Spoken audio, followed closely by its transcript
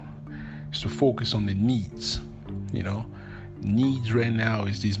to focus on the needs. You know, needs right now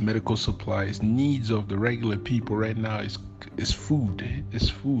is these medical supplies. Needs of the regular people right now is food. Is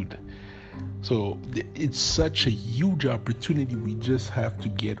food. So it's such a huge opportunity. We just have to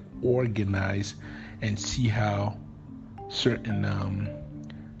get organized and see how certain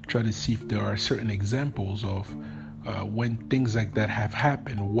try to see if there are certain examples of when things like that have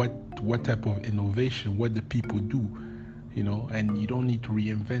happened. What type of innovation? What do people do? You know, and you don't need to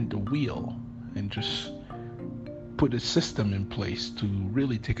reinvent the wheel, and just put a system in place to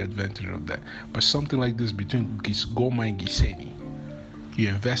really take advantage of that. But something like this between Goma and Giseni, you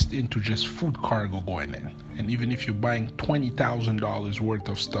invest into just food cargo going in. And even if you're buying $20,000 worth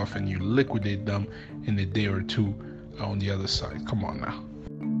of stuff and you liquidate them in a day or two on the other side, come on now.